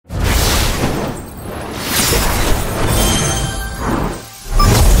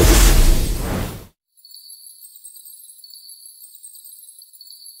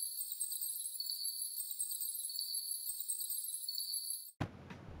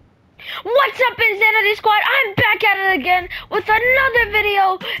What's up, Insanity Squad? I'm back at it again with another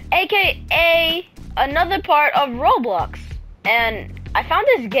video, aka another part of Roblox. And I found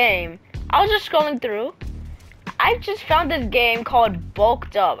this game. I was just scrolling through. I just found this game called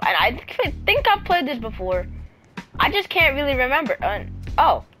Bulked Up, and I think I've played this before. I just can't really remember.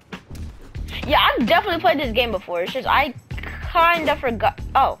 Oh, yeah, I've definitely played this game before. It's just I kind of forgot.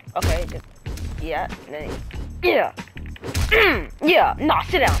 Oh, okay. Yeah. Yeah. Yeah. Nah,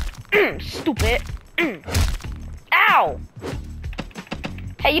 sit down. Stupid. Ow.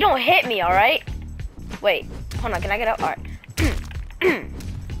 Hey, you don't hit me, alright? Wait. Hold on. Can I get up? Alright.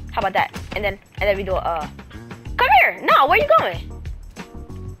 How about that? And then we do a, come here. No, where you going?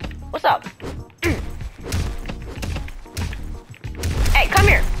 What's up? Hey, come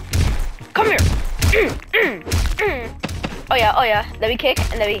here. Come here. Oh yeah. Let me kick,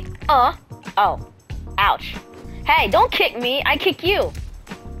 and then we, oh. Ouch. Hey, don't kick me. I kick you.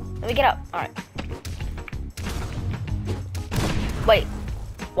 Let me get up. Alright. Wait.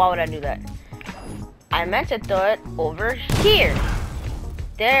 Why would I do that? I meant to throw it over here.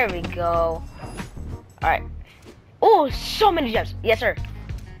 There we go. Alright. Oh, so many gems. Yes, sir.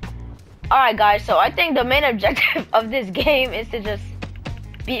 Alright, guys. So I think the main objective of this game is to just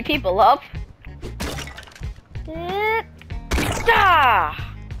beat people up.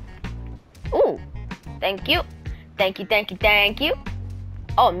 Ooh. Thank you. Thank you.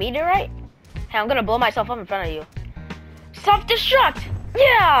 Oh, meteorite? Hey, I'm gonna blow myself up in front of you. Self-destruct!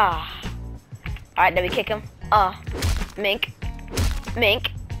 Yeah! Alright, then we kick him. Mink.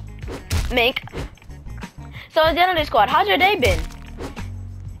 So, Inzane Squad, how's your day been?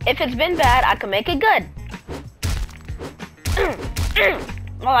 If it's been bad, I can make it good.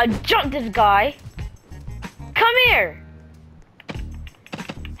 Oh, I jumped this guy. Come here!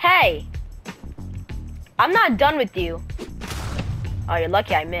 Hey! I'm not done with you. Oh, you're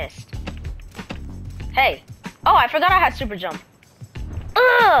lucky I missed. Hey. Oh, I forgot I had super jump.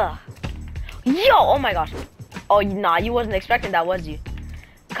 Ugh! Yo! Oh my gosh. Oh, nah, you wasn't expecting that, was you?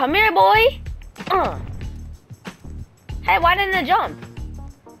 Come here, boy! Hey, why didn't it jump?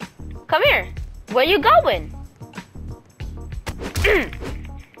 Come here. Where you going?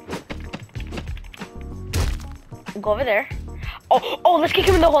 Go over there. Oh, let's kick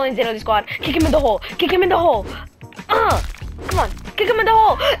him in the hole, Inzane Squad. Kick him in the hole. Come on, kick him in the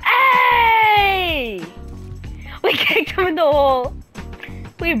hole. Hey! We kicked him in the hole.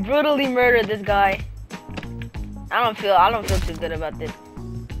 We brutally murdered this guy. I don't feel too good about this.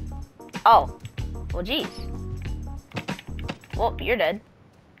 Oh, well, jeez. Well, you're dead.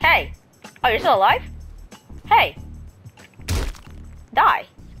 Hey. Oh, you're still alive? Hey. Die.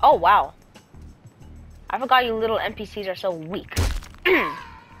 Oh, wow. I forgot you little NPCs are so weak.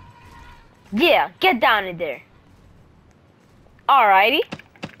 Yeah, get down in there. Alrighty.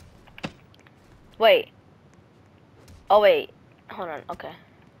 Wait. Oh, wait. Hold on, okay.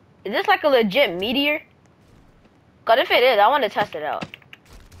 Is this like a legit meteor? Cause if it is, I want to test it out.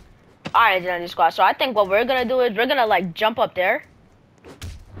 Alright, Inzane Squad. So I think what we're gonna do is we're gonna like jump up there.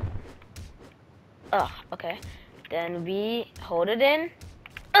 Okay. Then we hold it in.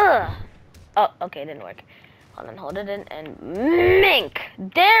 Oh, okay, it didn't work. Hold on, hold it in and mink.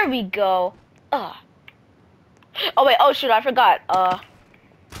 There we go. Oh wait, oh shoot, I forgot.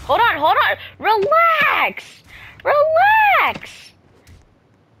 Hold on. Relax.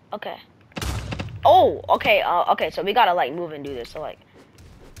 Okay. Oh, okay, okay, so we gotta like move and do this, so like.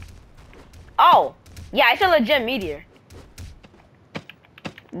 Oh, yeah, it's a legit meteor.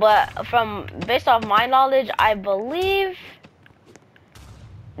 But based off my knowledge, I believe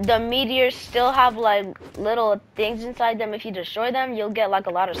the meteors still have like little things inside them. If you destroy them, you'll get like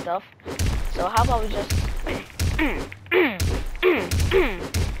a lot of stuff. So how about we just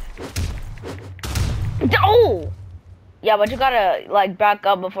oh yeah, but you gotta like back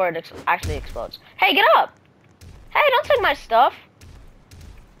up before it actually explodes. Hey, get up. Hey, don't take my stuff.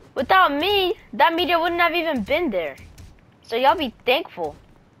 Without me, that meteor wouldn't have even been there. So y'all be thankful.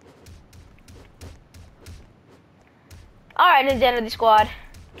 Alright, Inzane Squad.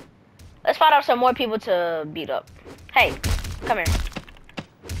 Let's find out some more people to beat up. Hey, come here.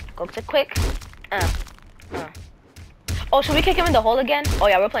 Go to quick. Oh, should we kick him in the hole again? Oh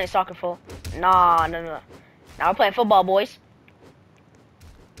yeah, we're playing soccer full. Nah. Now we're playing football, boys.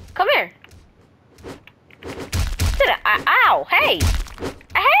 Come here. Sit down. Ow, hey.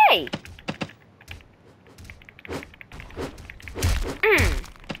 Hey.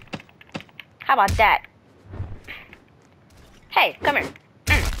 How about that? Hey, come here.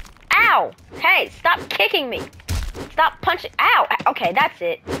 Ow! Hey, stop kicking me. Stop punching. Ow! Okay, that's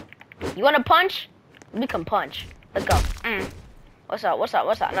it. You want to punch? We can punch. Let's go. What's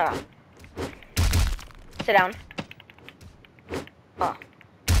up? No. Sit down.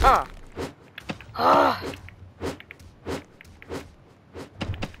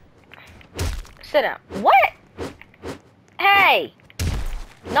 Sit down. What? Hey!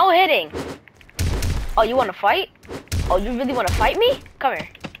 No hitting. Oh, you want to fight? Oh, you really want to fight me? Come here.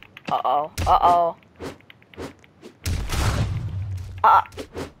 Uh-oh. Uh-oh.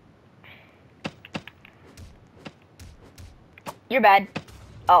 You're bad.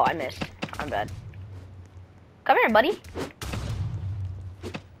 Oh, I missed. I'm bad. Come here, buddy.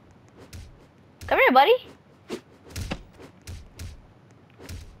 Come here, buddy.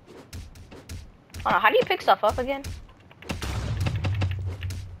 Hold on, how do you pick stuff up again?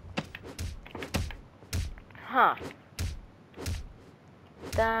 Huh.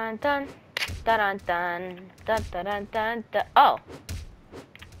 Dun dun dun dun dun dun dun dun dun. Oh.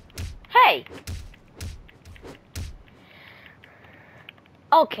 Hey.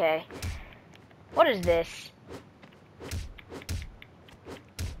 Okay. What is this?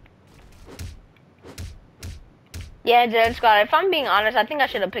 Yeah, Dead Squad, if I'm being honest, I think I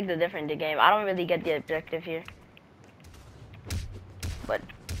should have picked a different game. I don't really get the objective here. But,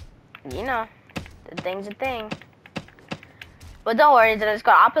 you know, the thing's a thing. But don't worry, Dead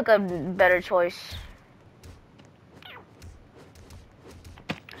Squad, I'll pick a better choice.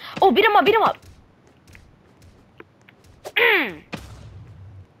 Oh, beat him up, beat him up!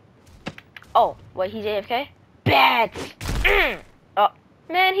 Oh, wait, he's AFK? Bats! Oh,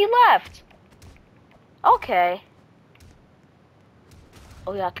 man, he left. Okay.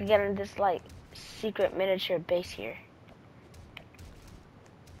 Oh yeah, I can get into this like secret miniature base here.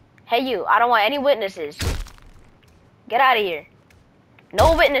 Hey you, I don't want any witnesses. Get out of here.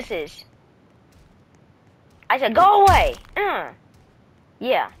 No witnesses. I said go away.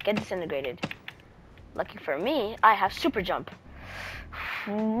 Yeah, get disintegrated. Lucky for me, I have super jump.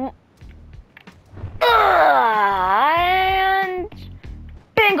 And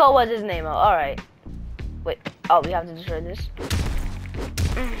bingo was his name. All right. Wait. Oh, we have to destroy this.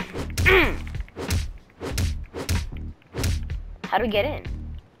 How do we get in?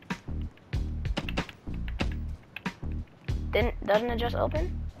 Doesn't it just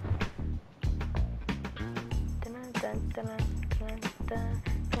open?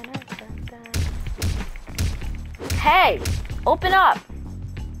 Hey, open up.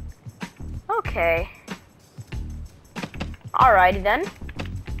 Okay. Alrighty then.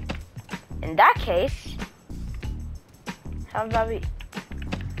 In that case, how about we?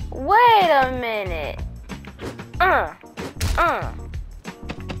 Wait a minute. I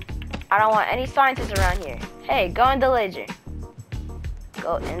don't want any scientists around here. Hey, go in the laser.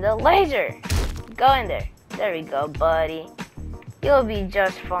 Go in the laser. Go in there. There we go, buddy. You'll be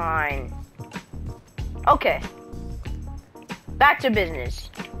just fine. Okay. Back to business.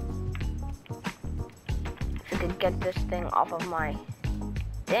 If we could get this thing off of my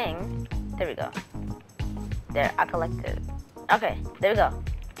thing. There we go. There, I collected it. Okay, there we go.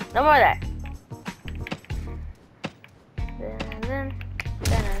 No more of that.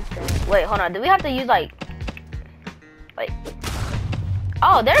 Wait, hold on. Do we have to use like... Wait.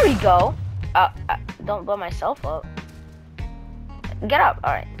 Oh, there we go. Don't blow myself up. Get up.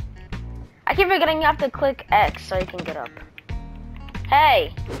 All right. I keep forgetting you have to click X so you can get up.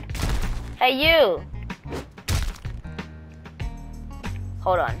 Hey. Hey, you.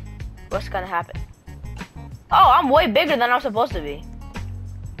 Hold on. What's gonna happen? Oh, I'm way bigger than I'm supposed to be.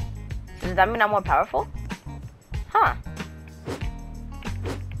 Does that mean I'm more powerful? Huh.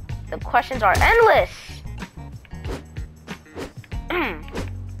 The questions are endless.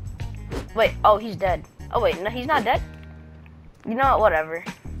 Wait, oh, he's dead. Oh, wait, no, he's not dead? You know what, whatever.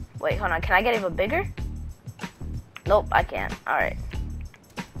 Wait, hold on, can I get even bigger? Nope, I can't. Alright.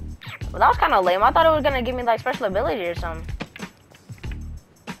 Well, that was kind of lame. I thought it was gonna give me, like, special ability or something.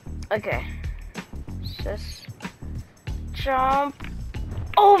 Okay. Just jump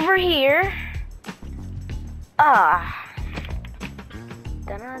over here.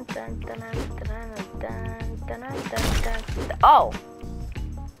 Oh.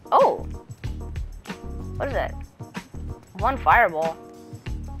 Oh. What is that? One fireball.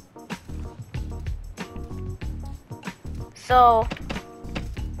 So,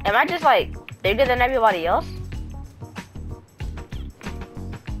 am I just like bigger than everybody else?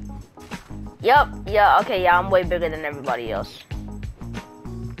 Yup. Yeah. Okay. Yeah. I'm way bigger than everybody else.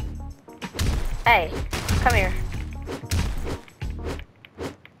 Hey, come here.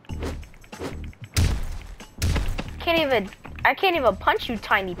 I can't even punch you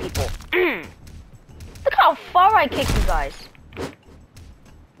tiny people. Look how far I kick you guys.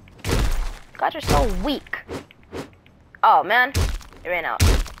 You guys are so weak. Oh man, it ran out.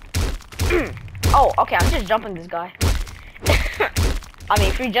 Oh, okay, I'm just jumping this guy. I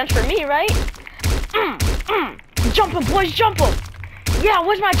mean, free jumps for me, right? Jump him, boys, jump him. Yeah,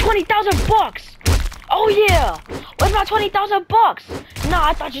 where's my 20,000 bucks? Oh yeah, where's my 20,000 bucks? Nah,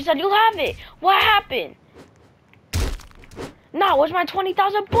 I thought you said you'll have it. What happened? Nah, where's my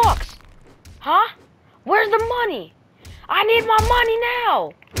 20,000 bucks? Huh? Where's the money? I need my money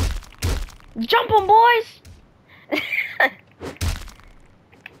now. Jump them, boys.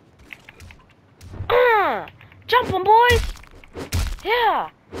 Jump them, boys. Yeah.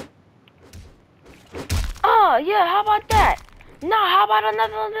 Yeah, how about that? Nah, how about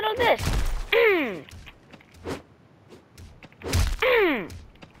another little this?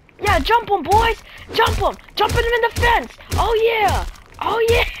 Yeah, jump them, boys. Jump them. Jumping them in the fence. Oh, yeah. Oh,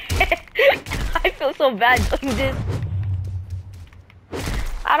 yeah. I feel so bad doing this.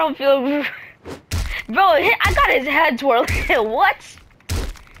 I don't feel... Bro, I got his head twirling. What?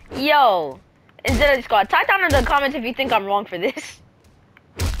 Yo. Inzane squad, type down in the comments if you think I'm wrong for this.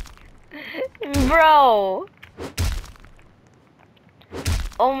 Bro.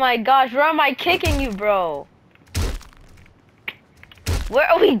 Oh my gosh, where am I kicking you, bro? Where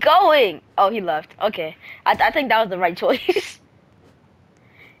are we going? Oh, he left. Okay. I think that was the right choice.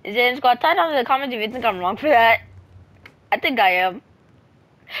 Inzane squad, type down in the comments if you think I'm wrong for that. I think I am.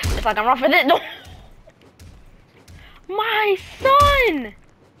 It's like I'm wrong for this. No. My son!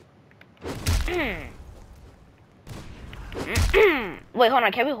 Wait, hold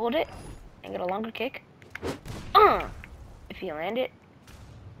on. Can we hold it and get a longer kick? If you land it.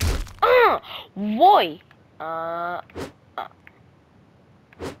 Boy.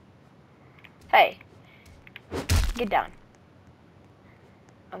 Hey. Get down.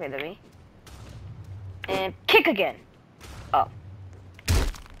 Okay, there we. And kick again. Oh.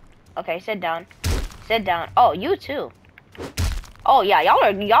 Okay, sit down. Sit down. Oh, you too. Oh yeah,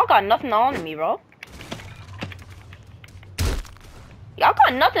 y'all got nothing on me, bro. Y'all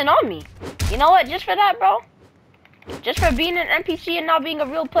got nothing on me. You know what? Just for that, bro. Just for being an NPC and not being a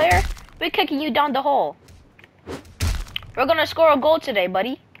real player, we're kicking you down the hole. We're gonna score a goal today,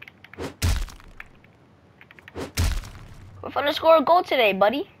 buddy. We're gonna score a goal today,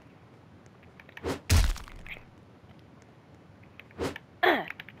 buddy.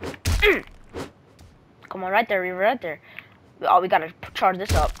 Come on, right there, Reaver, right there. Oh, we gotta charge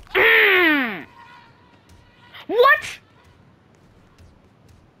this up. What?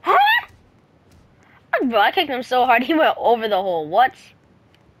 Huh? Bro, I kicked him so hard he went over the hole. What?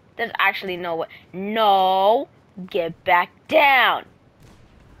 There's actually no way. No. Get back down.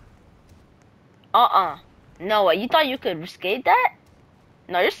 No way. You thought you could escape that?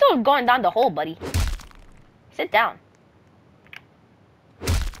 No, you're still going down the hole, buddy. Sit down.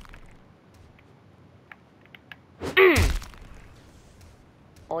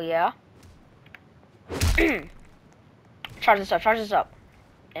 Oh yeah. Charge this up, charge this up.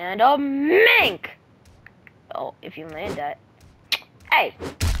 And a mink! Oh, if you land that. Hey!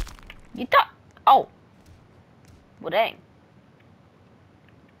 You thought... Oh. Well, dang.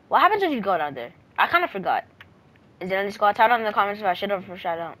 What happens if you go down there? I kind of forgot. Is there any squad? Type down in the comments if I should have or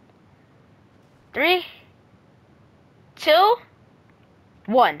shout out. 3, 2,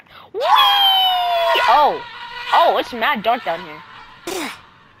 1. Whee! Oh. Oh, it's mad dark down here.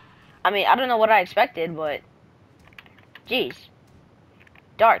 I mean, I don't know what I expected, but... Jeez.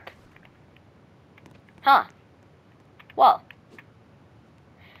 Dark. Huh. Well.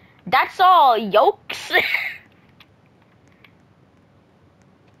 That's all, yokes.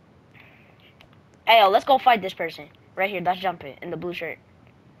 Hey, yo, let's go fight this person. Right here, that's jumping in the blue shirt.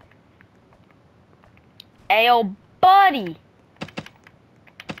 Hey, yo, buddy.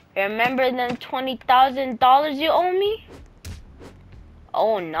 Remember them $20,000 you owe me?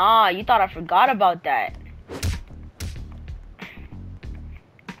 Oh, nah, you thought I forgot about that.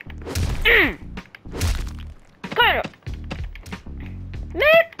 Come here.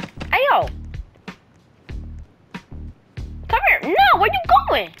 Man, hey, yo. Come here. No, where you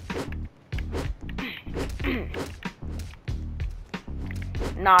going?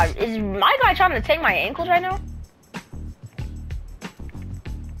 Nah, is my guy trying to take my ankles right now?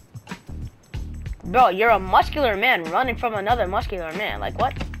 Bro, you're a muscular man running from another muscular man. Like,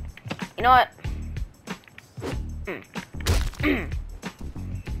 what? You know what?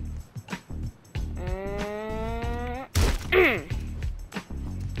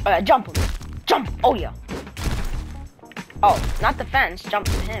 Alright, jump him. Jump. Oh, yeah. Oh, not the fence. Jump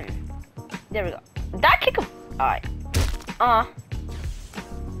to him. There we go. That kick him. Alright. Alright,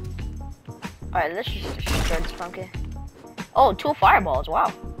 let's just destroy this pumpkin. Oh, 2 fireballs.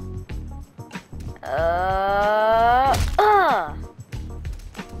 Wow.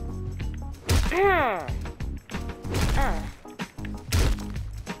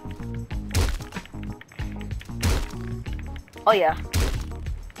 Oh yeah.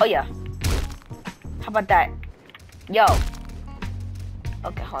 Oh yeah. How about that? Yo.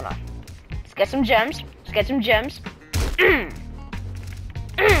 Okay, hold on. Let's get some gems. Let's get some gems.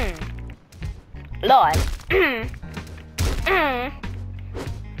 Lord.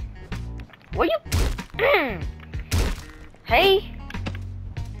 Where you? Hey.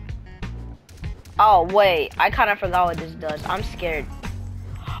 Oh wait, I kind of forgot what this does. I'm scared.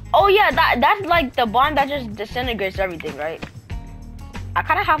 Oh yeah, that's like the bomb that just disintegrates everything, right? I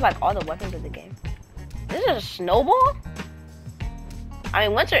kind of have like all the weapons of the game. This is a snowball? I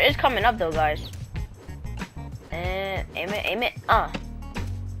mean, winter is coming up though, guys. And aim it, aim it. I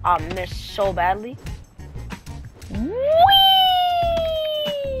missed so badly. Whee!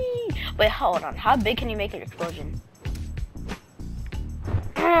 Wait, hold on. How big can you make an explosion?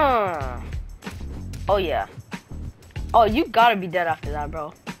 Oh yeah. Oh, you gotta be dead after that,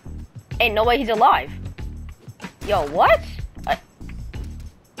 bro. Ain't no way he's alive. Yo, what?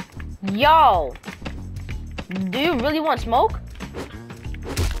 Yo. Do you really want smoke?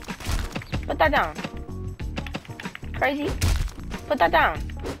 Put that down. Crazy. Put that down.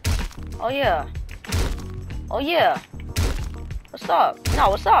 Oh yeah. Oh yeah. What's up?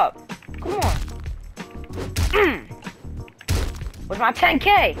 No, what's up? Come on. Where's my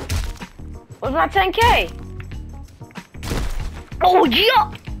 10K? Where's my 10K? Oh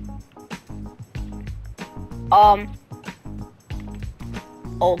yeah.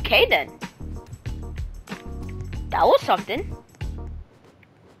 Okay then. That was something.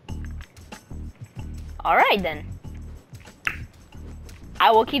 Alright then.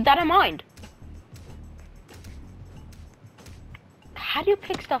 I will keep that in mind. How do you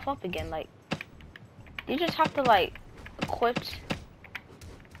pick stuff up again? Like, you just have to like equip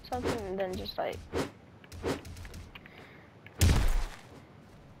something and then just like.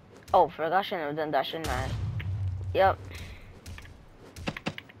 Oh, forgot I shouldn't have done that, shouldn't I? Yep.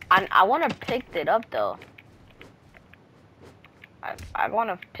 I want to pick it up though. I want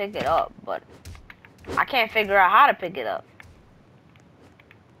to pick it up, but I can't figure out how to pick it up.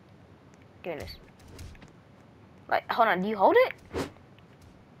 Give me this. Like, hold on, do you hold it?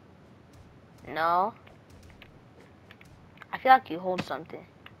 No. I feel like you hold something.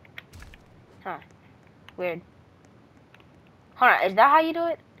 Huh. Weird. Hold on, is that how you do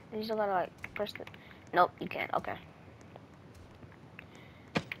it? You still gotta like press it. Nope, you can't. Okay.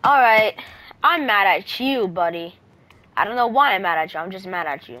 Alright. I'm mad at you, buddy. I don't know why I'm mad at you. I'm just mad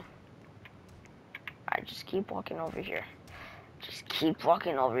at you. Alright, just keep walking over here. Just keep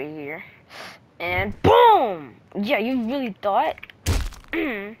walking over here. And boom! Yeah, you really thought?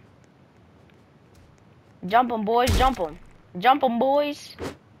 Jump 'em, boys. Jump 'em. Jump 'em, boys.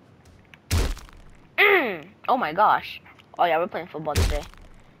 Oh my gosh. Oh yeah, we're playing football today.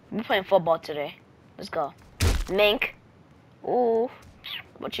 We're playing football today. Let's go. Mink. Ooh.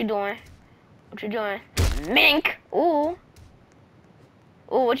 What you doing? What you doing? Mink. Ooh.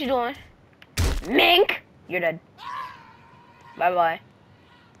 Ooh, what you doing? Mink. You're dead. Bye-bye.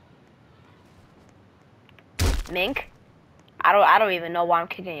 Mink. I don't even know why I'm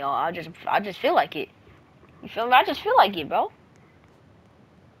kicking y'all. I just feel like it. You feel me? I just feel like it, bro.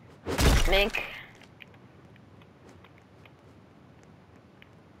 Mink.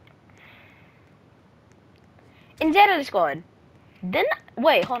 Inzane the squad.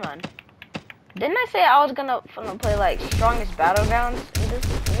 Wait, hold on. Didn't I say I was gonna play like strongest battlegrounds in this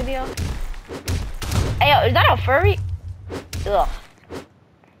video? Hey, yo, is that a furry? Ugh.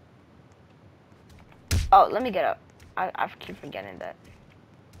 Oh, let me get up. I keep forgetting that.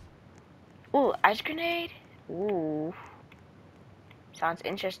 Ooh, ice grenade. Ooh. Sounds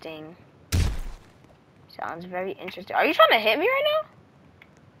interesting. Sounds very interesting. Are you trying to hit me right now?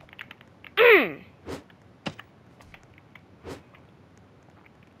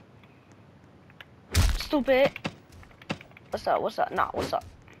 Stupid. What's up? What's up? Nah, what's up?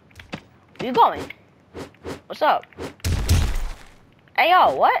 Where you going? What's up? Hey,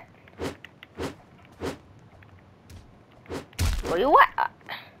 yo, what? Where you at?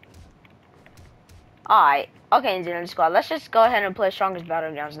 Alright. Okay, Inzane squad. Let's just go ahead and play strongest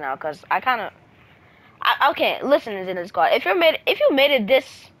battlegrounds now, cause I kind of. Okay, listen, Inzane squad. If you made it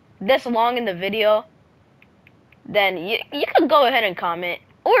this long in the video, then you can go ahead and comment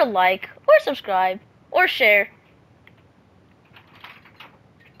or like or subscribe or share.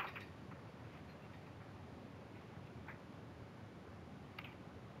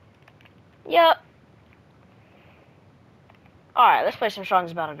 Yep. Alright, let's play some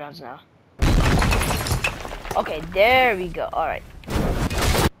strongest battlegrounds now. Okay, there we go. Alright.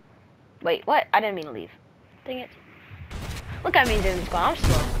 Wait, what? I didn't mean to leave. Dang it. Look at me doing this squad. I'm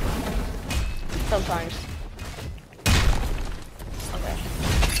slow. Sometimes.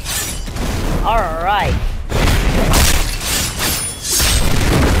 Alright.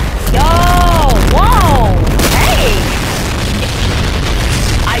 Yo! Whoa! Hey!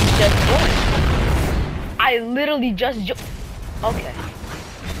 I just joined. I literally just joined. Okay.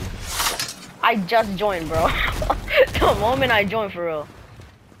 I just joined, bro. The moment I joined, for real.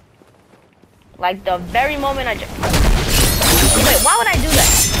 Like, the very moment I joined. Wait, why would I do that?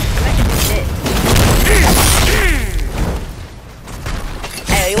 I'm actually this.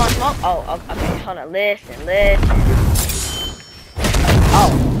 Hey, you want smoke? Oh, okay. Hold on. Listen.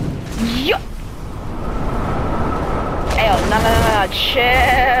 Oh. Yo. Hey, yo, no.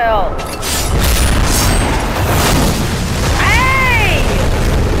 Chill.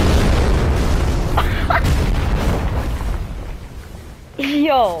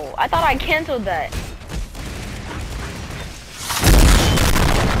 Yo, I thought I canceled that.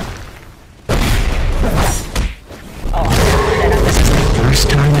 Oh, first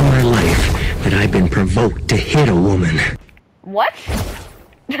time in my life that I've been provoked to hit a woman. What?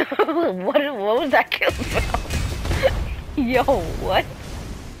 what was that kill sound? Yo, what?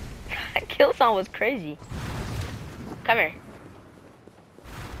 That kill sound was crazy. Come here.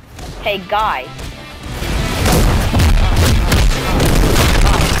 Hey, guy.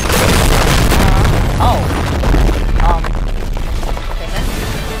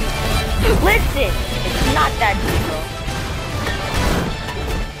 Listen, it's not that deep, bro.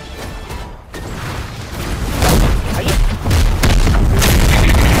 Are you?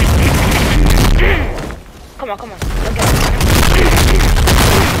 Come on. Look at it.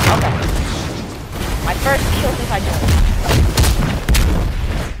 Okay. My first kill since I joined.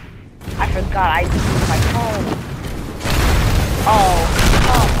 I forgot I used my phone. Oh,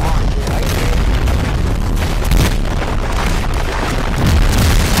 come on, dude. Are you serious?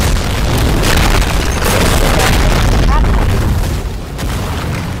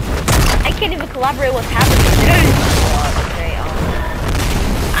 I can't even collaborate what's happening. Okay,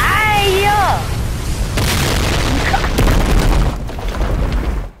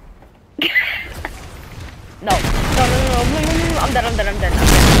 No. I'm done.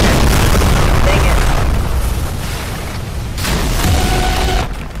 Dang it.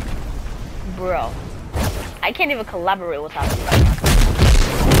 Bro. I can't even collaborate what's happening.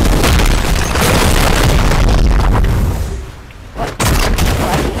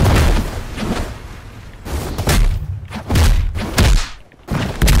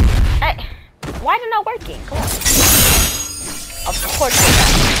 Why is it not working? Come on. Of course it's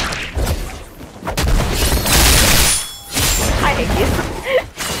not. I hate you.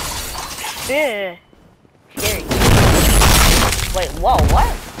 Yeah. Scary. Wait, whoa,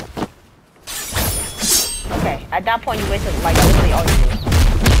 what? Okay, at that point you wasted like literally all your years.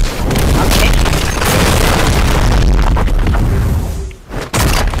 Okay.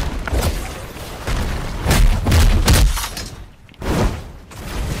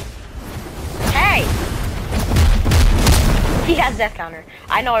 He has death counter.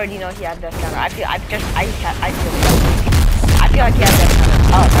 I already know he has death counter. I feel like he has death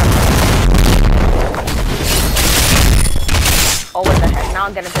counter. Oh, what the heck? Now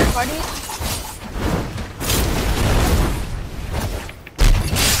I'm getting third party?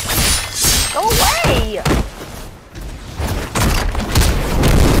 Go away!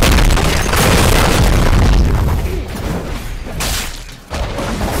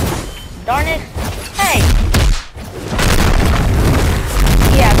 Darn it. Hey!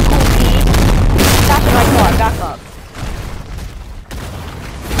 Back up.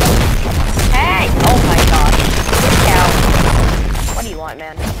 Hey! Oh my gosh. Cow. What do you want,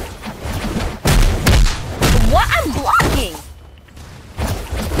 man? What? I'm blocking!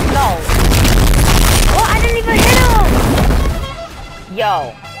 No. What? I didn't even hit him! Yo.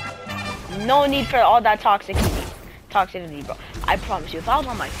 No need for all that toxicity, bro. I promise you, if I was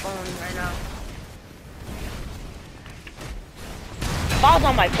on my phone right now. If I was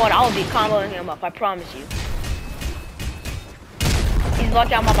on my phone, I would be comboing him up, I promise you. He's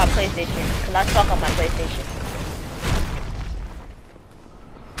lucky I'm on my PlayStation, because I suck on my PlayStation.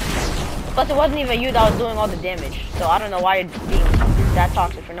 Plus, it wasn't even you that was doing all the damage, so I don't know why you're being that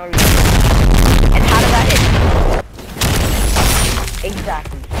toxic for no reason. And how did I hit?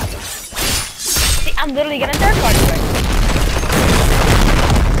 Exactly. See, I'm literally getting third party right now.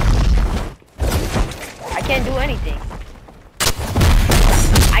 I can't do anything.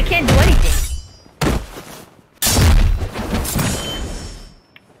 I can't do anything.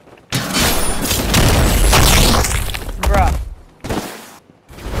 Bruh.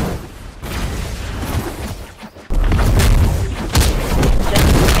 Just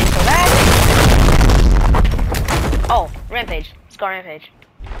cancel that. Oh, rampage. Let's go rampage.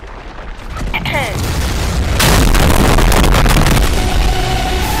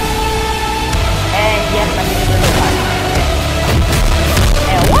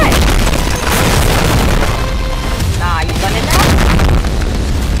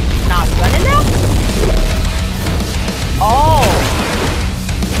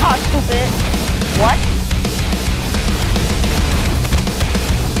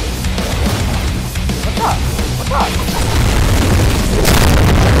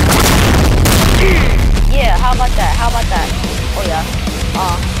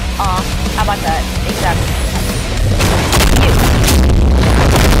 How about that? Exactly.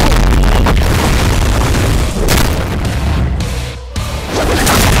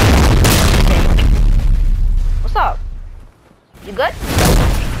 What's up? You good?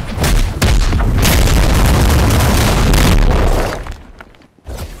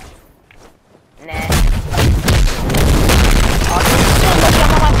 Nah. Oh,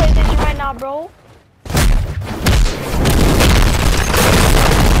 I'm on my PlayStation right now, bro.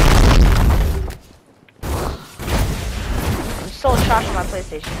 I'm so trash on my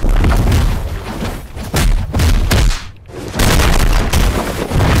PlayStation.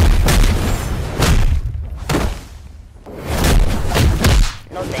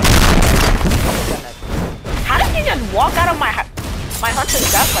 No thanks. How did you just walk out of my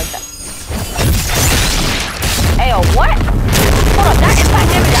hunter's death like that? Hey, what? Hold on, that impact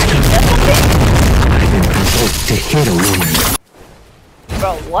damage actually does something? I've been provoked to hit a woman.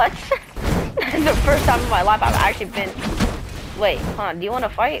 Bro, what? This is the first time in my life I've actually been... Wait, hold on, do you want to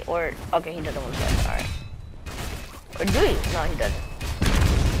fight? Or... Okay, he doesn't want to fight, alright. Or do you? No, he doesn't.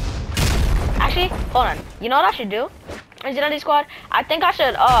 Actually, hold on. You know what I should do? Inzane squad? I think I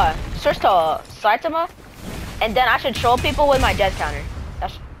should, switch to Saitama. And then I should troll people with my death counter.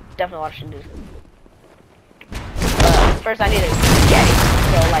 That's definitely what I should do. First I need to get it.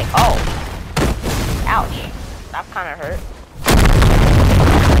 So like, oh. Ouch. That kind of hurt.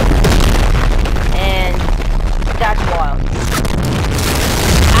 And that's wild.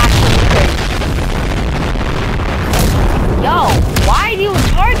 Actually crazy. Yo, why are you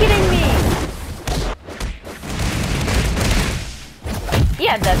targeting me? He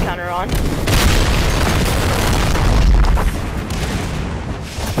had death counter on.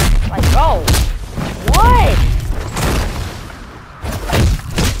 Like, bro. What?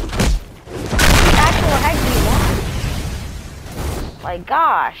 Heck do you want? Like,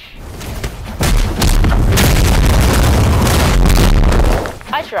 gosh.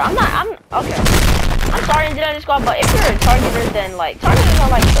 I'm okay. I'm sorry, Inzane squad, but if you're a targeter, then, like, targeters are,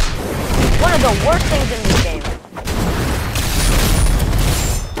 like, one of the worst things in this game.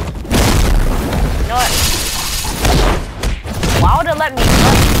 You know what? Why would it let me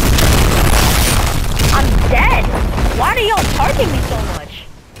run? I'm dead. Why do y'all target me so much?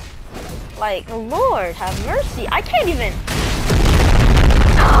 Like, Lord, have mercy. I can't even...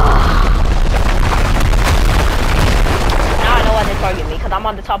 Now I know why they target me, because I'm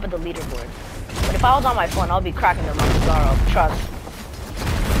on the top of the leaderboard. But if I was on my phone, I'll be cracking them on the Zaro. Trust.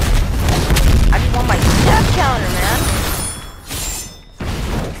 I just want my death counter, man.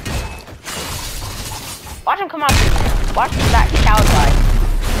 Watch him come out. Watch that cow guy.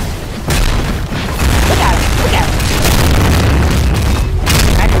 Look at him. Look at him.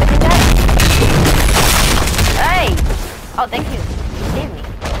 Actually, look at that. Hey! Oh, thank you. You saved me.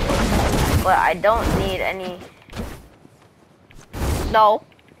 But I don't need any... No.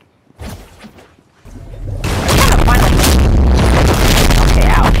 I'm trying to find like... Okay,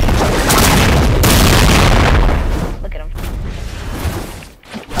 ouch. Look at him.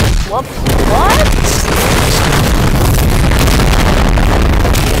 Whoops. What?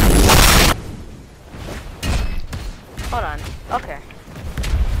 Hold on. Okay.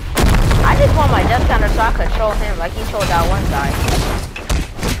 I just want my death counter so I could troll him like he trolled that one guy.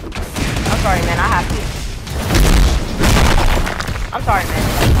 I'm sorry, man. I have to. I'm sorry, man.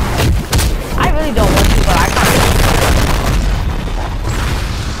 I really don't want to, but I can't.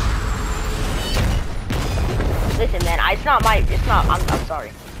 Listen, man. It's not. I'm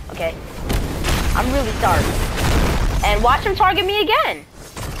sorry. Okay. I'm really sorry. And watch him target me again.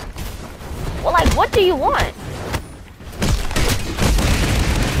 Well, like, what do you want?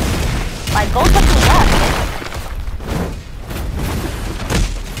 Like, go to the left, man.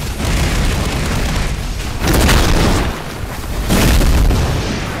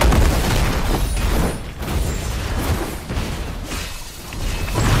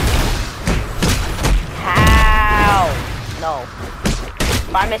 How? No.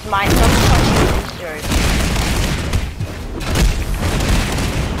 If I miss mine, I'm serious.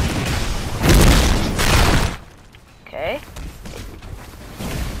 Okay.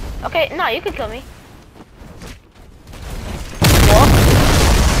 Okay, no, you can kill me. Whoa.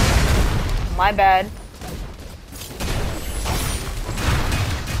 My bad.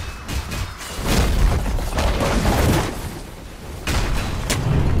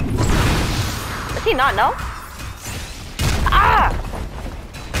 Does he not know? Ah!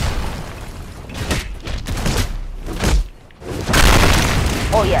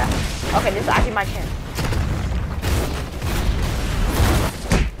 Oh yeah. Okay, this is actually my chance.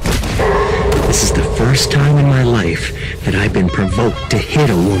 This is the first time in my life that I've been provoked to hit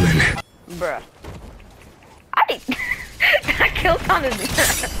a woman. Bruh. That kill sounded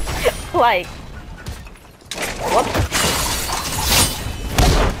like, what?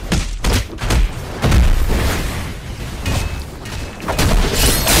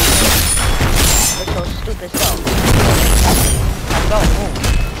 Let's go stupid stuff. Let's go.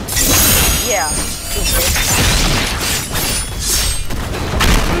 Ooh. Yeah, stupid.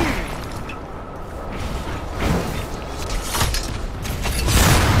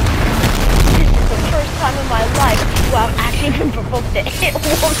 First time in my life where I've actually been provoked to hit a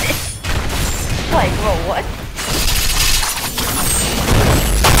woman. Like, bro, what?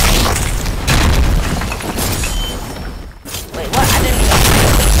 Wait, what? I didn't even...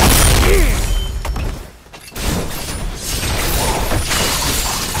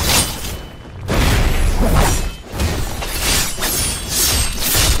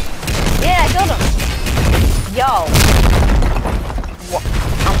 Yeah, I killed him. Yo. What?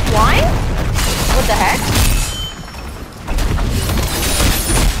 I'm flying? What the heck?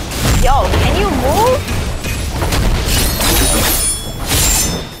 Yo, can you move?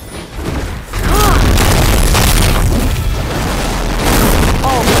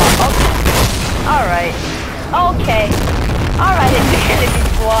 Oh, okay. Alright. Okay. Alright, Infinity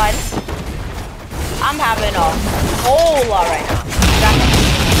Squad. I'm having a whole lot right now.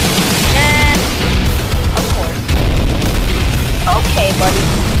 And, of course. Okay, buddy.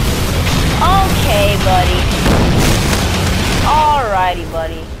 Okay, buddy. Alrighty,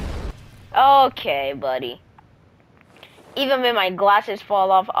 buddy. Okay, buddy. Even when my glasses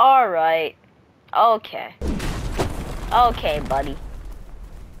fall off, alright. Okay. Okay, buddy.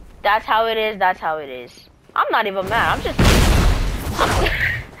 That's how it is, that's how it is. I'm not even mad, I'm just...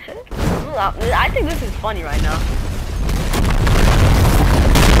 I think this is funny right now.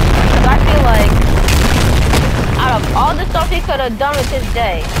 Because I feel like, out of all the stuff he could have done with his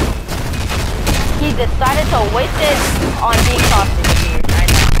day, he decided to waste it on being caustic with me right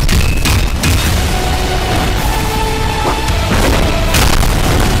now.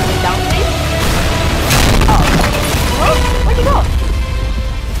 Down, please? Oh. Where'd you go?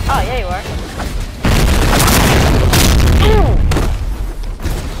 Oh, yeah, you are.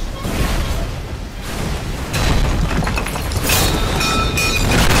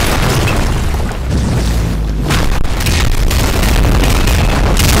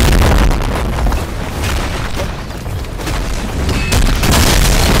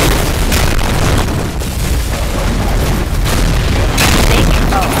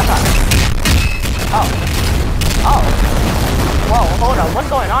 What's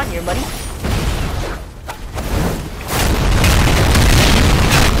going on here, buddy?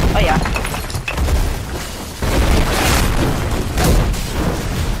 Oh, yeah.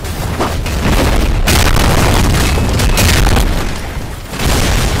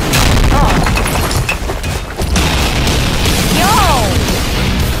 Oh. Yo!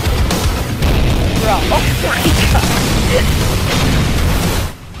 Bro, oh my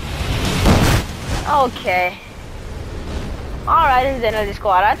god. Okay. Alright, Inzane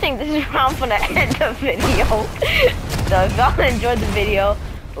Squad. I think this is where I'm gonna end the video. So if y'all enjoyed the video,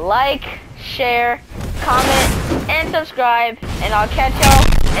 like, share, comment, and subscribe. And I'll catch y'all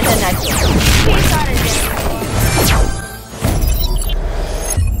in the next one. Peace out.